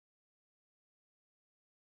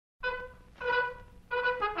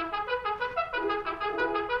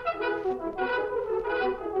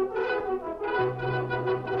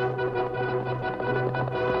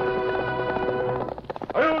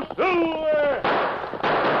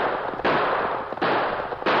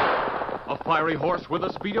fiery horse with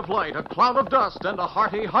the speed of light, a cloud of dust, and a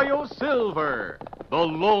hearty hi-yo silver, the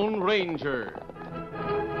Lone Ranger.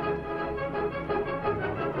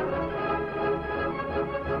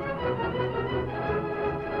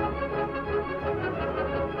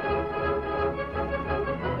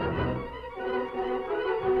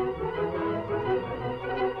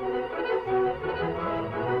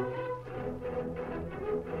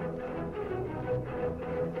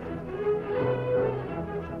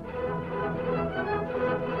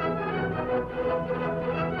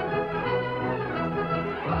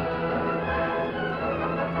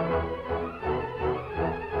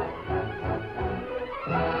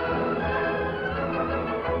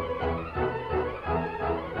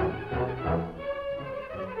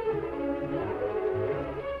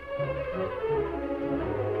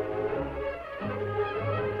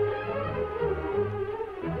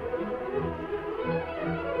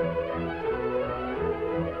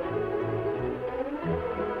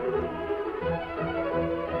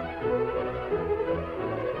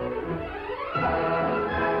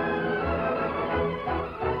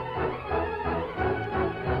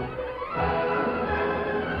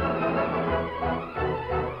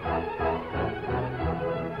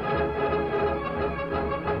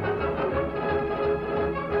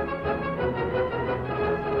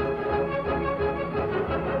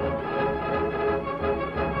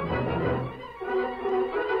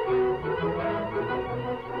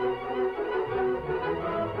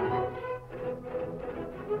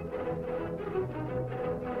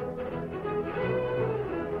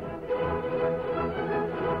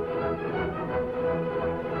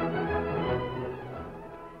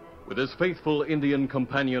 With his faithful Indian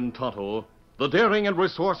companion Tonto, the daring and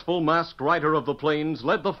resourceful masked rider of the plains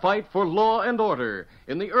led the fight for law and order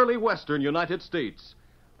in the early western United States.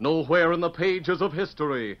 Nowhere in the pages of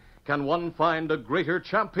history can one find a greater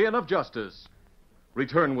champion of justice.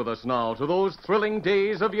 Return with us now to those thrilling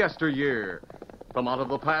days of yesteryear. From out of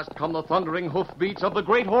the past come the thundering hoofbeats of the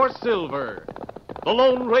great horse Silver. The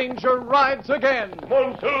Lone Ranger rides again. Come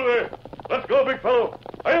on, Silver. Let's go, big fellow.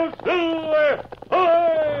 I'll Silver.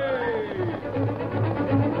 Away!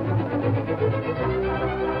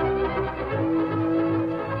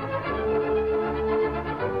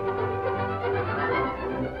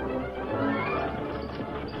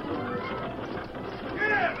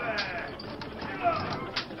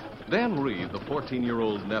 Dan Reed, the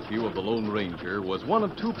 14-year-old nephew of the Lone Ranger, was one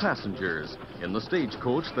of two passengers in the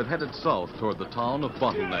stagecoach that headed south toward the town of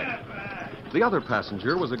Bottleneck. The other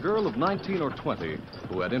passenger was a girl of 19 or 20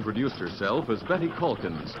 who had introduced herself as Betty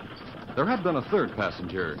Calkins. There had been a third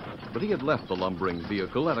passenger, but he had left the lumbering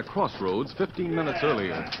vehicle at a crossroads 15 minutes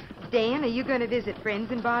earlier. Dan, are you going to visit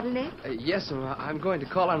friends in Bottleneck? Yes, sir. I'm going to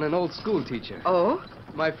call on an old school teacher. Oh?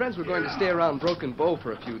 My friends were going to stay around Broken Bow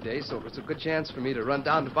for a few days, so it was a good chance for me to run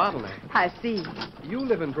down to Bottleneck. I see. You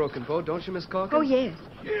live in Broken Bow, don't you, Miss Calkins? Oh, yes.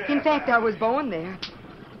 In fact, I was born there.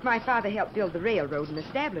 My father helped build the railroad and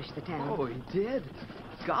establish the town. Oh, he did?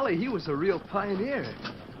 Golly, he was a real pioneer.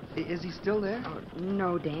 Is he still there? Oh,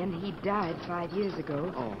 no, Dan. He died 5 years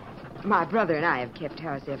ago. Oh. My brother and I have kept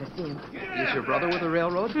house ever since. Is your brother with the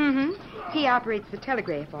railroad? Mm-hmm. He operates the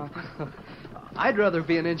telegraph office. I'd rather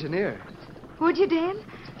be an engineer. Would you, Dan?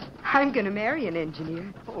 I'm going to marry an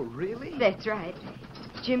engineer. Oh, really? That's right.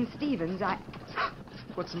 Jim Stevens,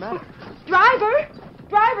 What's the matter? Driver!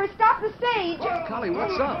 Driver, stop the stage! Golly,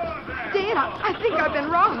 what's up? Dan, I think I've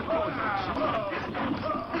been robbed.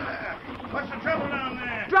 What's the trouble down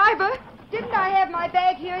there? Driver, didn't I have my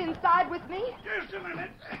bag here inside with me? Just a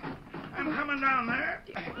minute. I'm coming down there.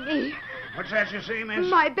 Me? What's that you say, miss?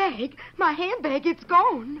 My bag. My handbag, it's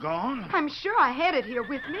gone. Gone? I'm sure I had it here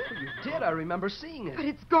with me. You did. I remember seeing it. But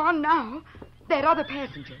it's gone now. That other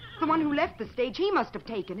passenger, the one who left the stage, he must have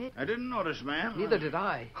taken it. I didn't notice, ma'am. Neither did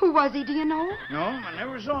I. Who was he, do you know? No, I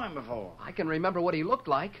never saw him before. I can remember what he looked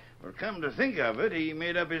like. Well, come to think of it, he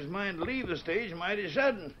made up his mind to leave the stage mighty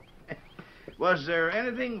sudden. Was there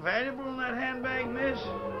anything valuable in that handbag, miss?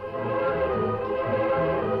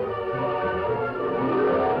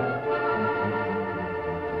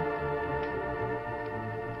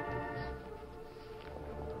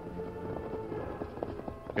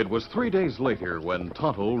 It was 3 days later when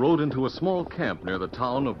Tonto rode into a small camp near the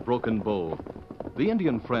town of Broken Bow. The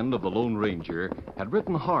Indian friend of the Lone Ranger had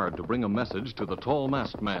ridden hard to bring a message to the tall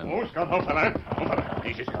masked man. Oh, Scott, hold fella.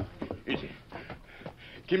 Easy, Scott. Easy.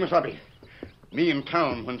 Kimasabi, me in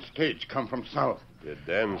town when stage come from south. Did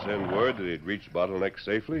Dan send word that he'd reached Bottleneck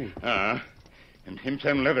safely? And him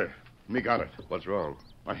send letter. Me got it. What's wrong?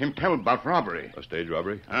 Well, him tell about robbery. A stage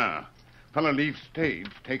robbery? Fella leave stage,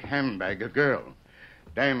 take handbag, a girl.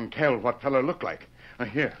 Dan tell what fella look like.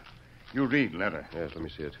 Here. You read letter. Yes, let me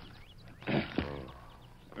see it.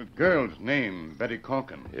 The girl's name, Betty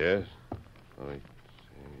Calkin. Yes? Let me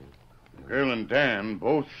Girl and Dan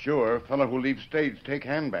both sure fellow who leaves stage take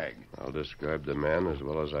handbag. I'll describe the man as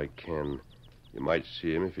well as I can. You might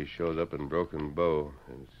see him if he shows up in Broken Bow.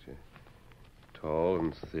 It's tall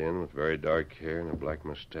and thin with very dark hair and a black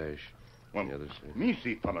mustache. Well, The other side. me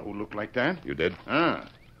see fellow who look like that. You did?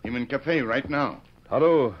 Him in cafe right now.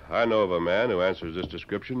 Tonto, I know of a man who answers this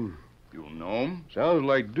description. You know him? Sounds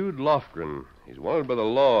like Dude Lofgren. He's wanted by the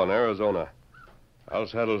law in Arizona. I'll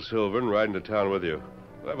saddle Silver and ride into town with you.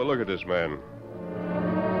 We'll have a look at this man.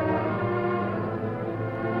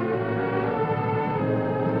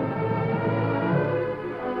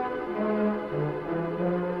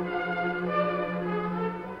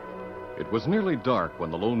 It was nearly dark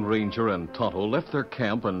when the Lone Ranger and Tonto left their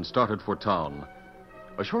camp and started for town.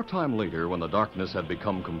 A short time later, when the darkness had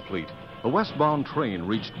become complete, the westbound train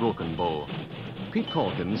reached Broken Bow. Pete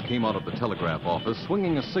Calkins came out of the telegraph office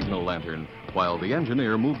swinging a signal lantern while the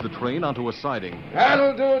engineer moved the train onto a siding.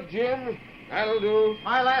 That'll do, Jim. That'll do.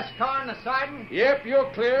 My last car in the siding? Yep,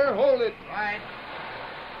 you're clear. Hold it. Right.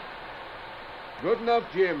 Good enough,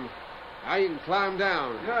 Jim. Now you can climb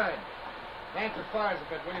down. Good. Dance the fires a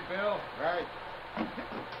bit, will you, Bill? Right.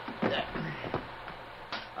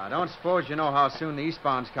 I don't suppose you know how soon the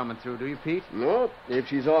eastbound's coming through, do you, Pete? No, if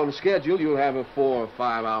she's on schedule, you'll have a 4 or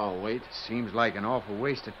 5 hour wait. Seems like an awful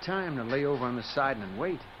waste of time to lay over on the siding and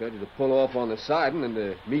wait. Better to pull off on the siding than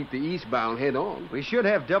to meet the eastbound head on. We should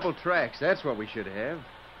have double tracks. That's what we should have.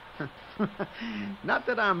 Not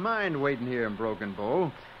that I mind waiting here in Broken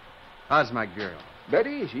Bow. How's my girl?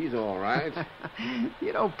 Betty, she's all right.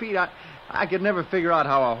 You know, Pete, I could never figure out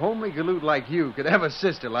how a homely galoot like you could have a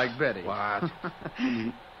sister like Betty. What?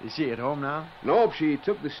 Is she at home now? Nope, she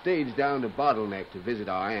took the stage down to Bottleneck to visit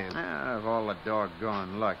our aunt. Of all the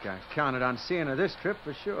doggone luck, I counted on seeing her this trip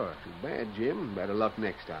for sure. Too bad, Jim. Better luck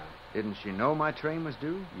next time. Didn't she know my train was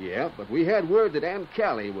due? Yeah, but we had word that Aunt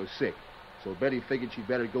Callie was sick, so Betty figured she'd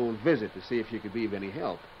better go and visit to see if she could be of any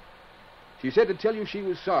help. She said to tell you she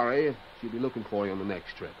was sorry. She'd be looking for you on the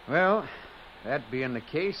next trip. Well, that being the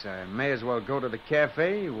case, I may as well go to the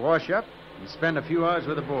cafe, wash up, and spend a few hours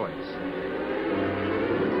with the boys.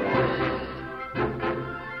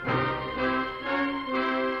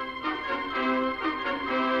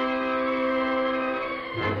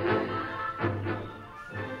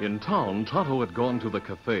 In town, Tonto had gone to the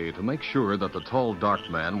cafe to make sure that the tall, dark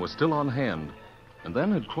man was still on hand, and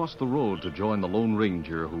then had crossed the road to join the Lone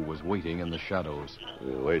Ranger who was waiting in the shadows.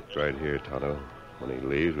 We'll wait right here, Tonto. When he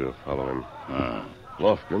leaves, we'll follow him.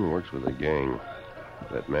 Lofgren works with a gang.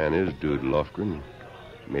 That man is Dude Lofgren.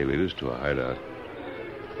 He may lead us to a hideout.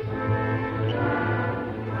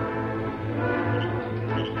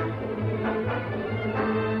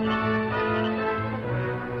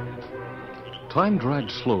 Time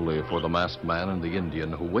dragged slowly for the masked man and the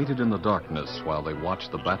Indian who waited in the darkness while they watched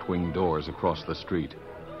the batwing doors across the street.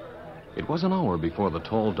 It was an hour before the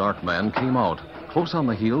tall, dark man came out, close on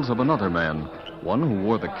the heels of another man, one who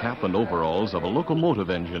wore the cap and overalls of a locomotive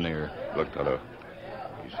engineer. Look, Tonto.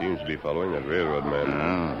 He seems to be following that railroad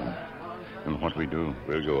man. And what we do?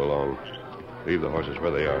 We'll go along. Leave the horses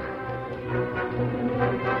where they are.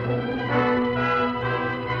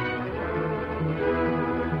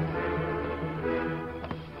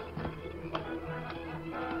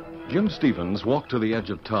 Jim Stevens walked to the edge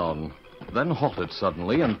of town, then halted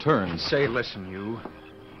suddenly and turned. Say, listen, you.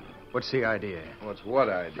 What's the idea? What's what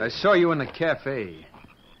idea? I saw you in the cafe.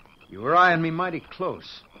 You were eyeing me mighty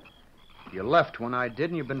close. You left when I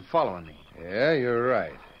did, and you've been following me. Yeah, you're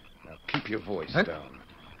right. Now keep your voice down.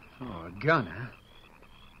 Oh, a gun, huh?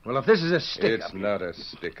 Well, if this is a stick-up... It's not a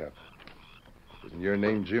stick-up. Isn't your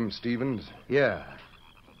name Jim Stevens? Yeah.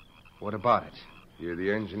 What about it? You're the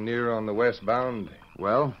engineer on the westbound?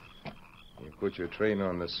 Well? You put your train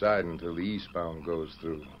on the side until the eastbound goes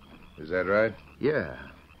through. Is that right? Yeah.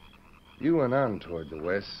 You went on toward the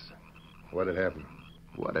west. What had happened?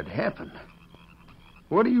 What had happened?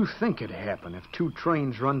 What do you think would happen if two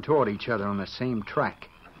trains run toward each other on the same track?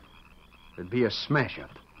 It'd be a smash-up.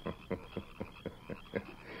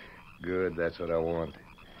 Good, that's what I want.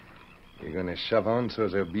 You're going to shove on so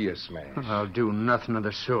there'll be a smash. I'll do nothing of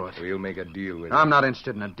the sort. We'll make a deal with I'm you. not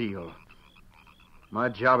interested in a deal. My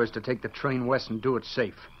job is to take the train west and do it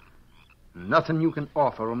safe. Nothing you can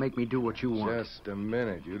offer will make me do what you want. Just a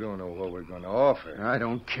minute. You don't know what we're going to offer. I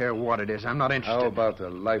don't care what it is. I'm not interested. How about the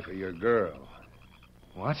life of your girl?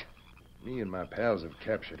 What? Me and my pals have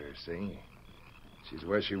captured her, see? She's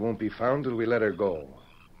where she won't be found till we let her go.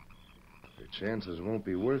 Her chances won't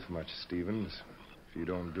be worth much, Stevens. If you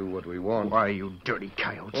don't do what we want... Why, you dirty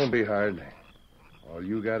coyotes. Won't be hard. All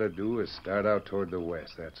you gotta do is start out toward the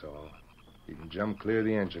west, that's all. You can jump clear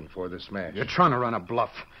the engine for the smash. You're trying to run a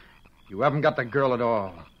bluff. You haven't got the girl at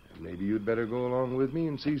all. Maybe you'd better go along with me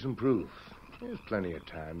and see some proof. There's plenty of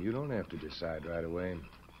time. You don't have to decide right away.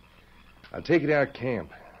 I'll take you to our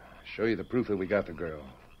camp. Show you the proof that we got the girl.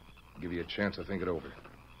 Give you a chance to think it over.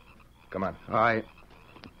 Come on.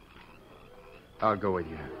 I'll go with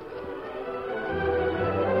you.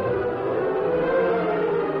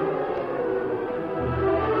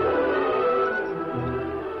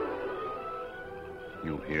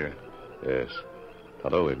 You here? Yes.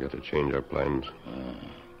 Tonto, we've got to change our plans.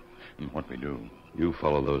 And what we do? You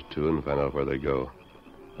follow those two and find out where they go.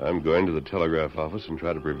 I'm going to the telegraph office and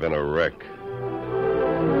try to prevent a wreck.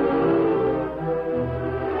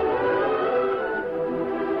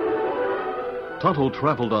 Tonto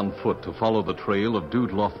traveled on foot to follow the trail of Dude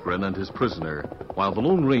Lofgren and his prisoner, while the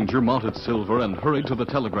Lone Ranger mounted Silver and hurried to the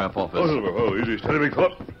telegraph office. Oh, easy, steady, big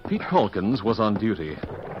fella. Pete Calkins was on duty.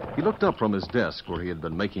 He looked up from his desk where he had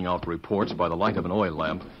been making out reports by the light of an oil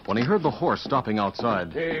lamp when he heard the horse stopping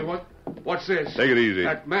outside. Hey, what's this? Take it easy.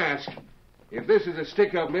 That mask. If this is a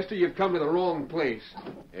stick-up, mister, you've come to the wrong place.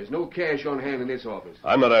 There's no cash on hand in this office.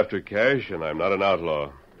 I'm not after cash, and I'm not an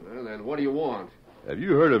outlaw. Well, then what do you want? Have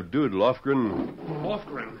you heard of Dude Lofgren?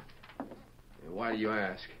 Lofgren? Why do you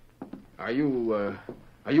ask? Are you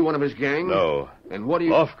one of his gang? No. And what do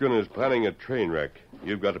you... Lofgren is planning a train wreck.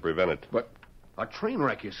 You've got to prevent it. But a train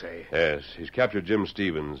wreck, you say? Yes. He's captured Jim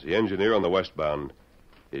Stevens, the engineer on the westbound.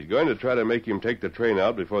 He's going to try to make him take the train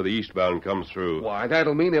out before the eastbound comes through. Why,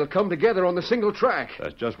 that'll mean they'll come together on the single track.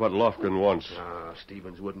 That's just what Lofgren wants.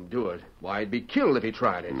 Stevens wouldn't do it. Why, he'd be killed if he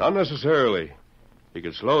tried it. Not necessarily. He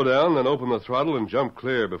could slow down, then open the throttle and jump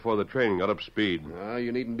clear before the train got up speed.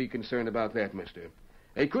 You needn't be concerned about that, mister.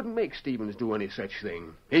 They couldn't make Stevens do any such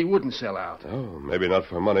thing. He wouldn't sell out. Oh, maybe not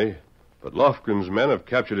for money. But Lofgren's men have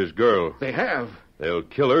captured his girl. They have? They'll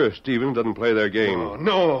kill her if Stevens doesn't play their game. Oh,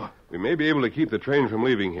 no. We may be able to keep the train from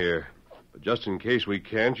leaving here. But just in case we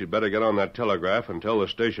can't, you'd better get on that telegraph and tell the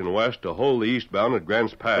station west to hold the eastbound at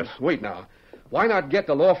Grant's Pass. Wait now. Why not get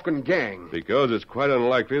the Lofgren gang? Because it's quite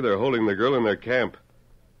unlikely they're holding the girl in their camp.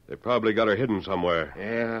 They probably got her hidden somewhere.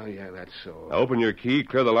 Yeah, that's so. Now open your key,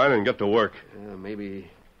 clear the line, and get to work. Maybe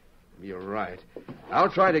you're right. I'll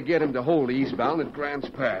try to get him to hold the eastbound at Grant's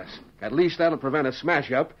Pass. At least that'll prevent a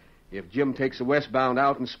smash-up if Jim takes the westbound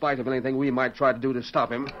out in spite of anything we might try to do to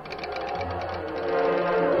stop him.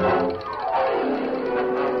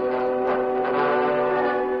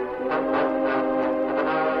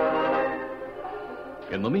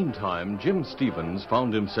 In the meantime, Jim Stevens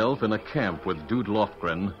found himself in a camp with Dude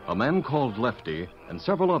Lofgren, a man called Lefty, and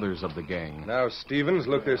several others of the gang. Now, Stevens,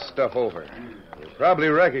 look this stuff over. You'll probably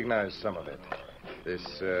recognize some of it.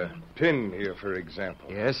 This pin here, for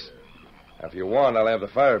example. Yes? Now, if you want, I'll have the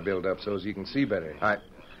fire build up so as you can see better.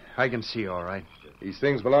 I can see all right. These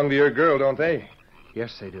things belong to your girl, don't they?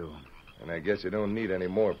 Yes, they do. And I guess you don't need any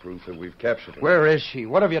more proof that we've captured her. Where is she?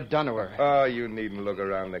 What have you done to her? Oh, you needn't look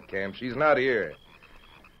around the camp. She's not here.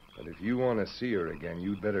 But if you want to see her again,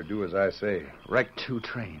 you'd better do as I say. Wreck 2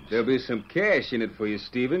 trains. There'll be some cash in it for you,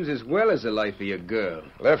 Stevens, as well as the life of your girl.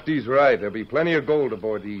 Lefty's right. There'll be plenty of gold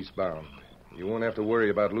aboard the eastbound. You won't have to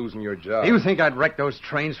worry about losing your job. Do you think I'd wreck those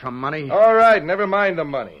trains for money? All right, never mind the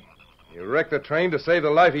money. You wrecked the train to save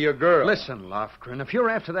the life of your girl. Listen, Lofgren, if you're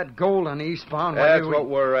after that gold on eastbound... That's what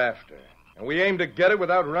we're after. And we aim to get it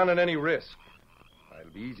without running any risk.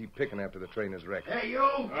 It'll be easy picking after the train is wrecked. Hey, you.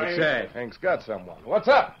 What's that? Hank's got someone. What's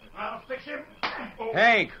up? I'll fix him.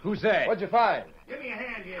 Hank, who's that? What'd you find? Give me a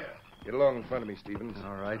hand here. Get along in front of me, Stevens.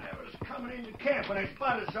 All right. I was coming into camp when I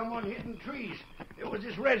spotted someone hitting trees. It was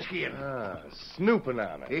this redskin. Snooping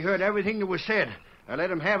on us. He heard everything that was said. I let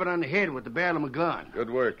him have it on the head with the barrel of my gun. Good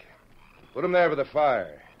work. Put him there by the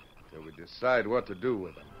fire till we decide what to do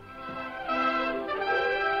with him.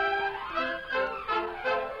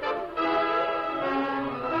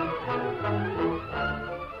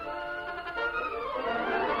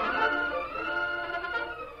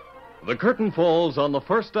 The curtain falls on the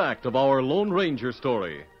first act of our Lone Ranger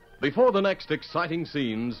story. Before the next exciting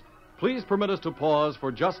scenes, please permit us to pause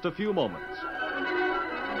for just a few moments.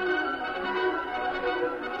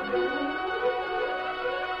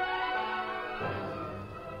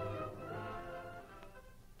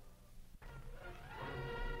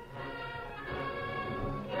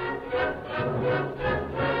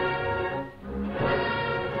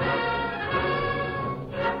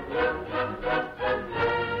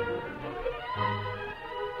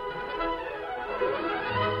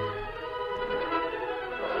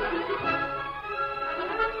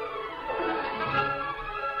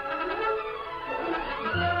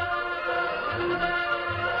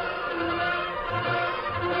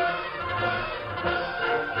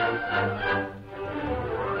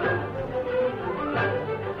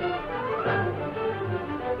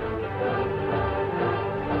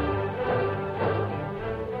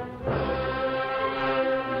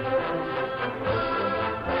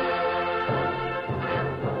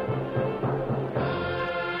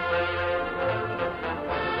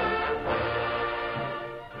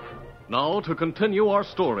 Now to continue our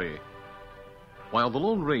story. While the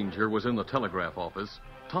Lone Ranger was in the telegraph office,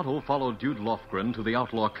 Tonto followed Jude Lofgren to the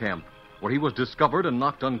outlaw camp, where he was discovered and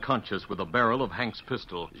knocked unconscious with a barrel of Hank's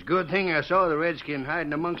pistol. It's a good thing I saw the redskin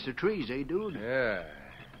hiding amongst the trees, eh, dude? Yeah,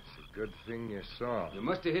 it's a good thing you saw. You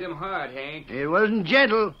must have hit him hard, Hank. It wasn't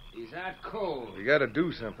gentle. He's out cold. You got to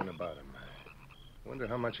do something about him. Wonder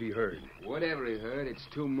how much he heard. Whatever he heard, it's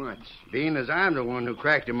too much. Being as I'm the one who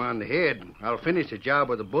cracked him on the head, I'll finish the job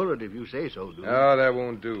with a bullet if you say so, dude. No, that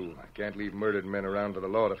won't do. I can't leave murdered men around for the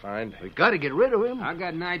law to find. We got to get rid of him. I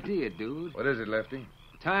got an idea, dude. What is it, Lefty?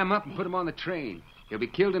 Tie him up and put him on the train. He'll be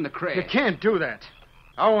killed in the crash. You can't do that.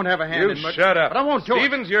 I won't have a hand You in much. shut up. But I won't do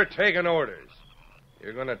Stevens, you're taking orders.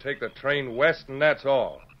 You're going to take the train west, and that's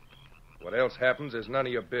all. What else happens is none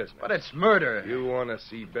of your business. But it's murder. You want to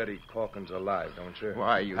see Betty Calkins alive, don't you?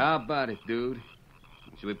 Why, you... How about it, dude?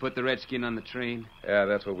 Should we put the redskin on the train? Yeah,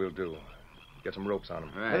 that's what we'll do. Get some ropes on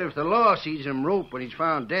him. Right. If the law sees him roped when he's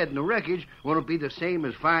found dead in the wreckage, won't it be the same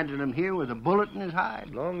as finding him here with a bullet in his hide?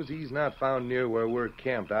 As long as he's not found near where we're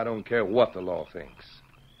camped, I don't care what the law thinks.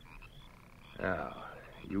 Now,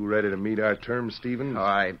 you ready to meet our terms, Stevens? All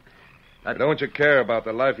right. Don't you care about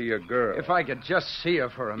the life of your girl? If I could just see her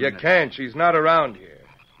for a You minute. can't. She's not around here.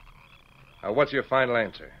 Now, what's your final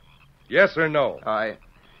answer? Yes or no?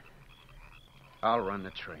 I'll run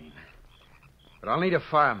the train. But I'll need a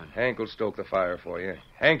fireman. Hank will stoke the fire for you.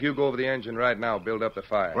 Hank, you go over the engine right now, build up the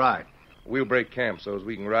fire. Right. We'll break camp so as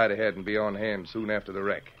we can ride ahead and be on hand soon after the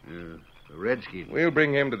wreck. The redskin. We'll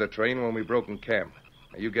bring him to the train when we broken camp.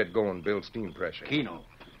 Now, you get going, build steam pressure. Keno.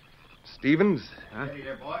 Stevens, Hey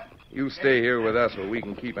there, boy. you stay here with us where we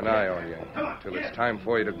can keep an eye on you until it's time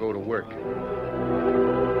for you to go to work.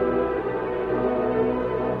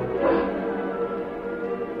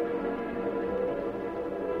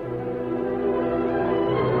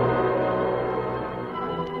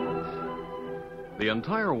 The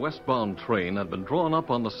entire westbound train had been drawn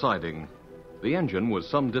up on the siding. The engine was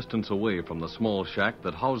some distance away from the small shack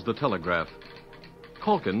that housed the telegraph.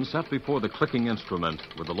 Calkins sat before the clicking instrument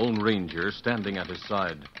with the Lone Ranger standing at his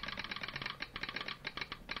side.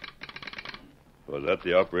 Was that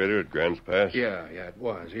the operator at Grants Pass? Yeah, it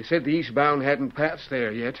was. He said the eastbound hadn't passed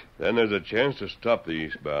there yet. Then there's a chance to stop the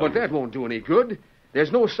eastbound. But that won't do any good.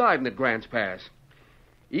 There's no siding at Grants Pass.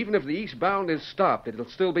 Even if the eastbound is stopped, it'll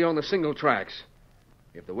still be on the single tracks.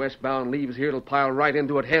 If the westbound leaves here, it'll pile right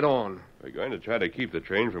into it head on. We're going to try to keep the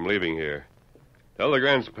train from leaving here. Tell the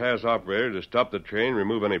Grants Pass operator to stop the train,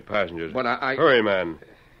 remove any passengers. But I... Hurry, man.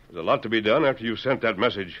 There's a lot to be done after you sent that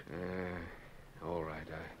message. All right,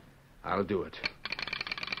 I'll do it.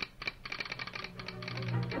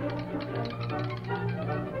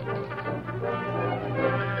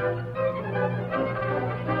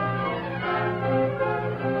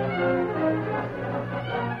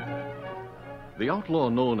 The outlaw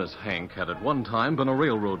known as Hank had at one time been a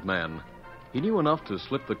railroad man. He knew enough to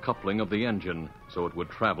slip the coupling of the engine so it would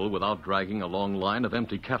travel without dragging a long line of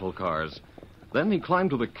empty cattle cars. Then he climbed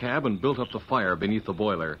to the cab and built up the fire beneath the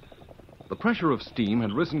boiler. The pressure of steam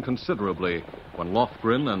had risen considerably when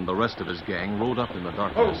Lofgren and the rest of his gang rode up in the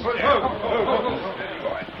darkness.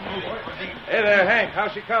 Hey there, Hank.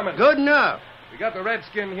 How's she coming? Good enough. We got the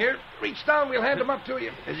redskin here. Reach down. We'll hand him up to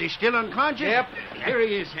you. Is he still unconscious? Yep. Here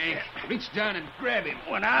he is, Hank. Reach down and grab him.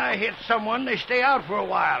 When I hit someone, they stay out for a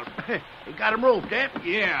while. You got him roped, eh?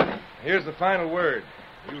 Yeah. Here's the final word.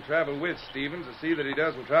 You travel with Stevens to see that he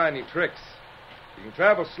doesn't try any tricks. You can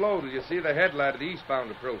travel slow till you see the headlight of the eastbound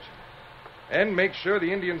approaching. And make sure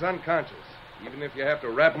the Indian's unconscious, even if you have to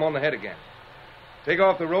rap him on the head again. Take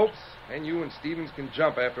off the ropes, and you and Stevens can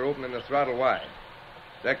jump after opening the throttle wide.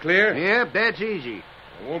 Is that clear? Yep, that's easy.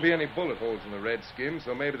 There won't be any bullet holes in the redskin,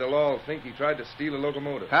 so maybe the law will think he tried to steal a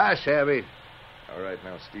locomotive. I savvy. All right,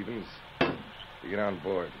 now, Stevens, you get on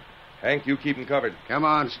board. Hank, you keep him covered. Come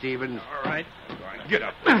on, Stevens. All right. Get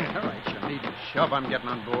up. All right, you need to shove. I'm getting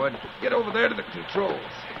on board. Get over there to the controls.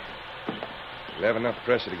 We'll have enough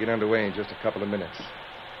pressure to get underway in just a couple of minutes.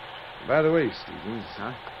 By the way, Stevens,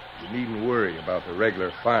 you needn't worry about the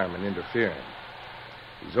regular fireman interfering.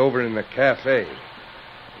 He's over in the cafe.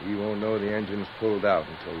 He won't know the engine's pulled out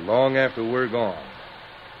until long after we're gone.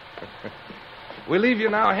 We'll leave you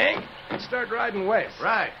now, Hank, and start riding west.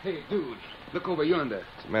 Right. Hey, dude, look over yonder.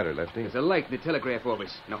 What's the matter, Lefty? There's a light in the telegraph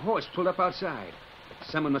office, and a horse pulled up outside.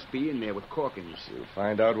 Someone must be in there with Calkins. We'll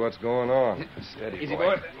find out what's going on. Steady, Easy,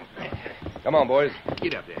 boy. Come on, boys.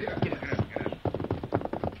 Get up there. Get up.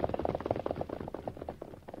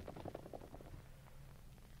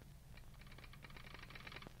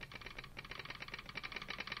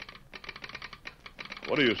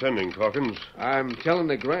 What are you sending, Calkins? I'm telling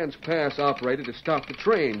the Grants Pass operator to stop the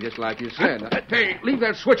train, just like you said. Hey, leave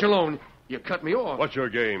that switch alone. You cut me off. What's your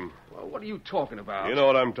game? Well, what are you talking about? You know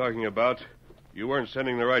what I'm talking about. You weren't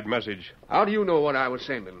sending the right message. How do you know what I was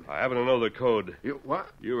sending? I happen to know the code. You what?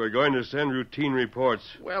 You were going to send routine reports.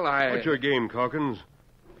 Well, What's your game, Calkins?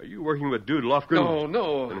 Are you working with Dude Lofgren?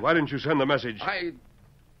 No. Then why didn't you send the message? I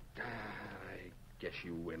guess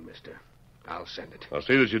you win, mister. I'll send it. I'll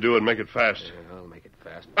see that you do and make it fast. Yeah, I'll make it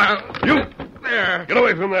fast. You! There! Get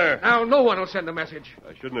away from there! Now, no one will send the message.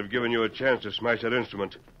 I shouldn't have given you a chance to smash that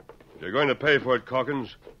instrument. You're going to pay for it,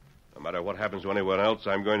 Calkins. No matter what happens to anyone else,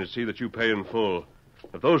 I'm going to see that you pay in full.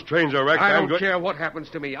 If those trains are wrecked, I don't care what happens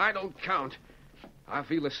to me. I don't count. I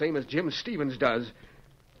feel the same as Jim Stevens does.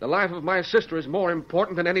 The life of my sister is more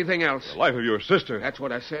important than anything else. The life of your sister? That's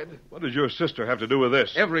what I said. What does your sister have to do with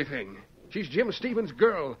this? Everything. She's Jim Stevens'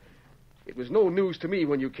 girl. It was no news to me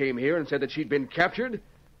when you came here and said that she'd been captured.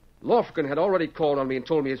 Lofgren had already called on me and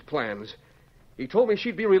told me his plans. He told me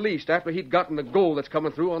she'd be released after he'd gotten the gold that's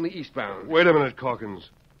coming through on the eastbound. Wait a minute,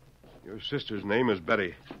 Calkins. Your sister's name is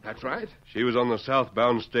Betty. That's right. She was on the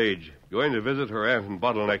southbound stage, going to visit her aunt in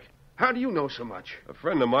Bottleneck. How do you know so much? A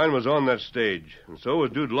friend of mine was on that stage, and so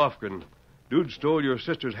was Dude Lofgren. Dude stole your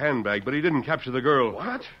sister's handbag, but he didn't capture the girl.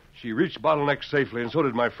 What? She reached Bottleneck safely, and so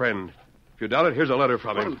did my friend. If you doubt it, here's a letter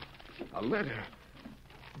from him. A letter?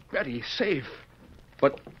 Betty, safe.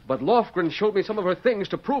 But Lofgren showed me some of her things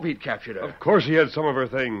to prove he'd captured her. Of course he had some of her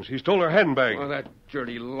things. He stole her handbag. Oh, that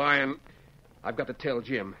dirty lion. I've got to tell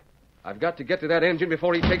Jim. I've got to get to that engine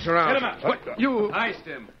before he takes her out. Get him out. What? You... Heist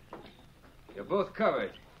him. You're both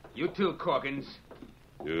covered. You too, Calkins.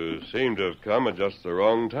 You seem to have come at just the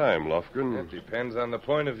wrong time, Lofgren. That depends on the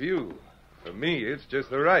point of view. For me, it's just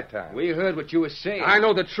the right time. We heard what you were saying. I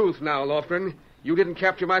know the truth now, Lofgren. You didn't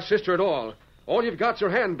capture my sister at all. All you've got's her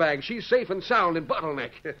handbag. She's safe and sound in Bottleneck.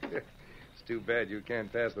 It's too bad you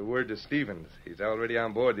can't pass the word to Stevens. He's already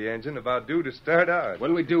on board the engine, about due to start out.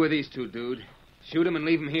 What'll we do with these two, dude? Shoot him and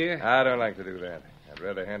leave him here? I don't like to do that. I'd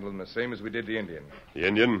rather handle him the same as we did the Indian. The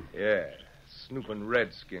Indian? Yeah. Snooping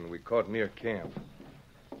redskin we caught near camp.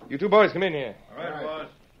 You two boys, come in here. All right, boss.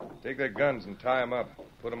 Take their guns and tie them up.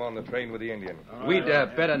 Put them on the train with the Indian. We'd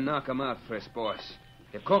better knock him out first, boss.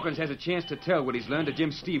 If Calkins has a chance to tell what he's learned to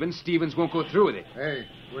Jim Stevens, Stevens won't go through with it. Hey,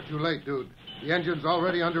 we're too late, dude. The engine's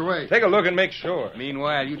already underway. Take a look and make sure.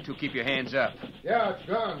 Meanwhile, you two keep your hands up. Yeah, it's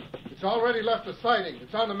gone. It's already left the siding.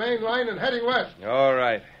 It's on the main line and heading west. All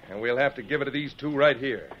right. And we'll have to give it to these two right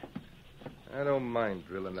here. I don't mind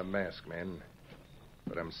drilling the mask, man.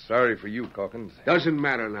 But I'm sorry for you, Calkins. Doesn't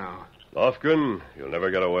matter now. Lofgren, you'll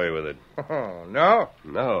never get away with it. Oh, no?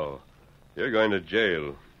 No. You're going to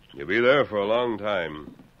jail. You'll be there for a long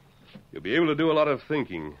time. You'll be able to do a lot of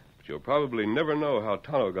thinking, but you'll probably never know how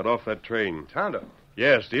Tonto got off that train. Tonto?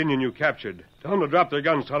 Yes, the Indian you captured. Tell them to drop their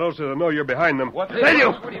guns, Tonto, so they'll know you're behind them. What?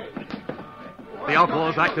 Radio! The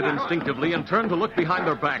outlaws acted instinctively and turned to look behind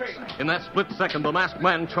their backs. In that split second, the masked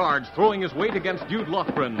man charged, throwing his weight against Dude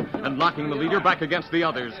Lofgren and knocking the leader back against the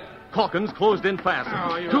others. Calkins closed in fast.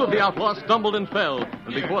 Two of the outlaws stumbled and fell,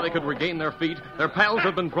 and before they could regain their feet, their pals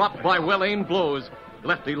had been dropped by well-aimed blows.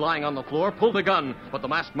 Lefty, lying on the floor, pulled a gun, but the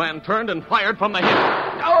masked man turned and fired from the hip.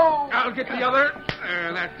 Oh! I'll get the other.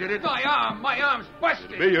 There, that did it. My arm's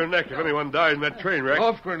busted. Be your neck if anyone dies in that train wreck.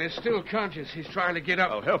 Lofgren is still conscious. He's trying to get up.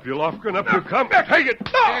 I'll help you, Lofgren. Up you come. Take it!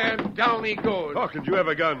 And down he goes. Calkins, you have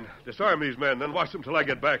a gun. Disarm these men, then watch them till I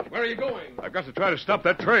get back. Where are you going? I've got to try to stop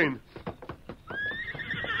that train.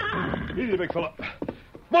 Easy, big fella.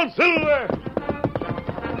 Come on, settle there!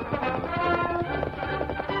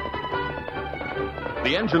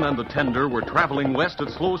 The engine and the tender were traveling west at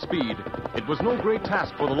slow speed. It was no great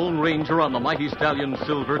task for the Lone Ranger on the mighty stallion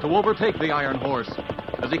Silver to overtake the iron horse.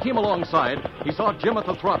 As he came alongside, he saw Jim at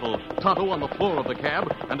the throttle, Tonto on the floor of the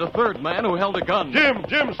cab, and a third man who held a gun.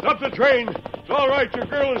 Jim, stop the train. It's all right, your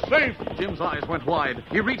girl is safe. Jim's eyes went wide.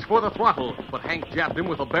 He reached for the throttle, but Hank jabbed him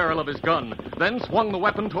with the barrel of his gun, then swung the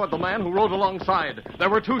weapon toward the man who rode alongside. There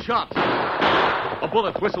were two shots. A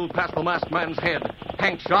bullet whistled past the masked man's head.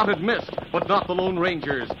 Hank's shot had missed, but not the Lone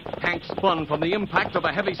Ranger's. Hank spun from the impact of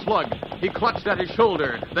a heavy slug. He clutched at his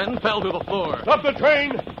shoulder, then fell to the floor. Stop the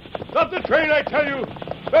train! Stop the train, I tell you!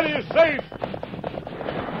 Betty is safe!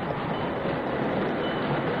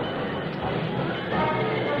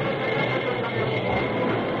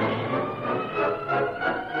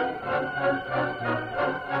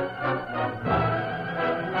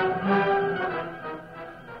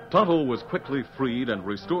 Tonto was quickly freed and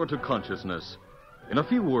restored to consciousness. In a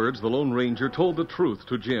few words, the Lone Ranger told the truth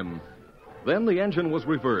to Jim. Then the engine was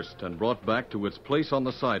reversed and brought back to its place on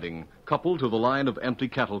the siding, coupled to the line of empty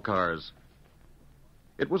cattle cars.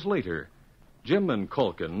 It was later. Jim and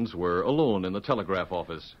Calkins were alone in the telegraph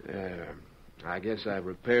office. I guess I've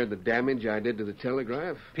repaired the damage I did to the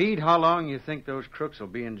telegraph. Pete, how long you think those crooks will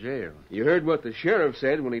be in jail? You heard what the sheriff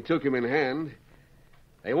said when he took him in hand.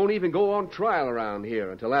 They won't even go on trial around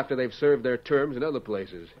here until after they've served their terms in other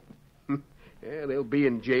places. Yeah, they'll be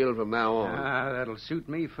in jail from now on. Ah, that'll suit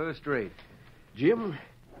me first rate. Jim,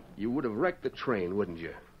 you would have wrecked the train, wouldn't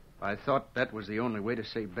you? I thought that was the only way to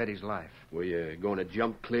save Betty's life. Were you going to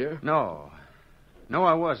jump clear? No,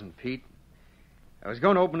 I wasn't, Pete. I was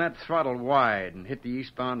going to open that throttle wide and hit the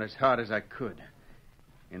eastbound as hard as I could,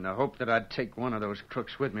 in the hope that I'd take one of those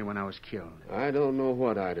crooks with me when I was killed. I don't know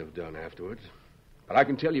what I'd have done afterwards. But I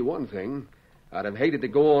can tell you one thing. I'd have hated to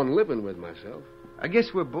go on living with myself. I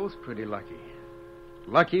guess we're both pretty lucky.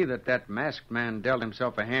 Lucky that masked man dealt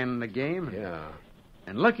himself a hand in the game. Yeah.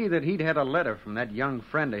 And lucky that he'd had a letter from that young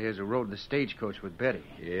friend of his who rode the stagecoach with Betty.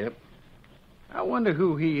 Yep. I wonder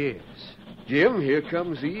who he is. Jim, here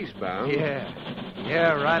comes the eastbound.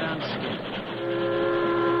 Yeah, right on schedule.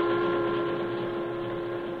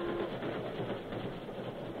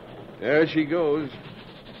 There she goes.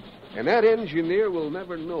 And that engineer will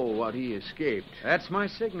never know what he escaped. That's my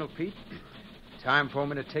signal, Pete. Time for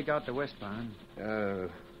me to take out the westbound.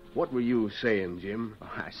 What were you saying, Jim? Oh,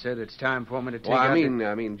 I said it's time for me to take out...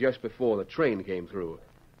 I mean, just before the train came through.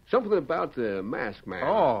 Something about the masked man.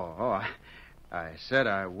 I said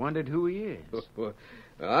I wondered who he is.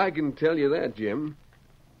 I can tell you that, Jim.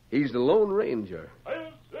 He's the Lone Ranger.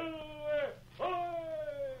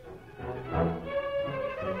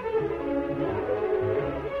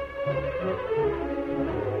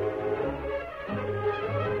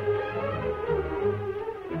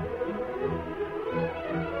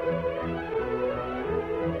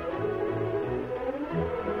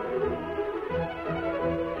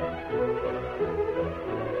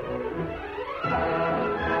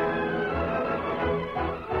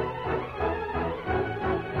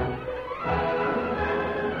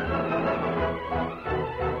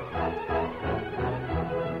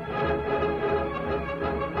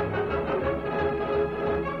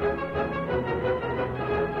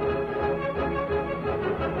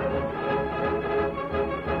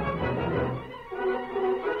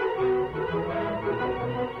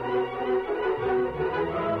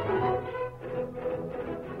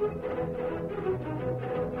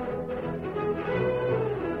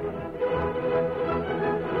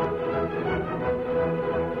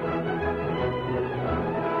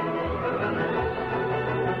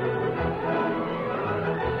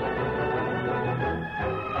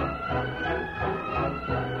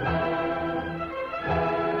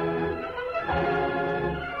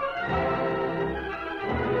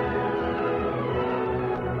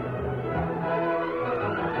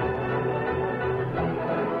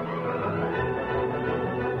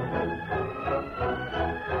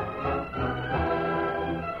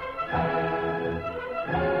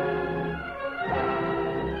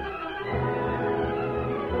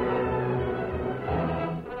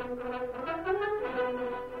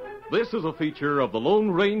 This is a feature of the Lone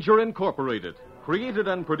Ranger Incorporated, created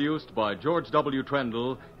and produced by George W.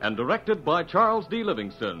 Trendle and directed by Charles D.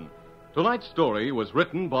 Livingston. Tonight's story was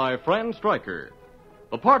written by Fran Stryker.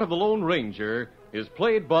 The part of the Lone Ranger is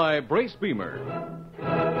played by Brace Beamer.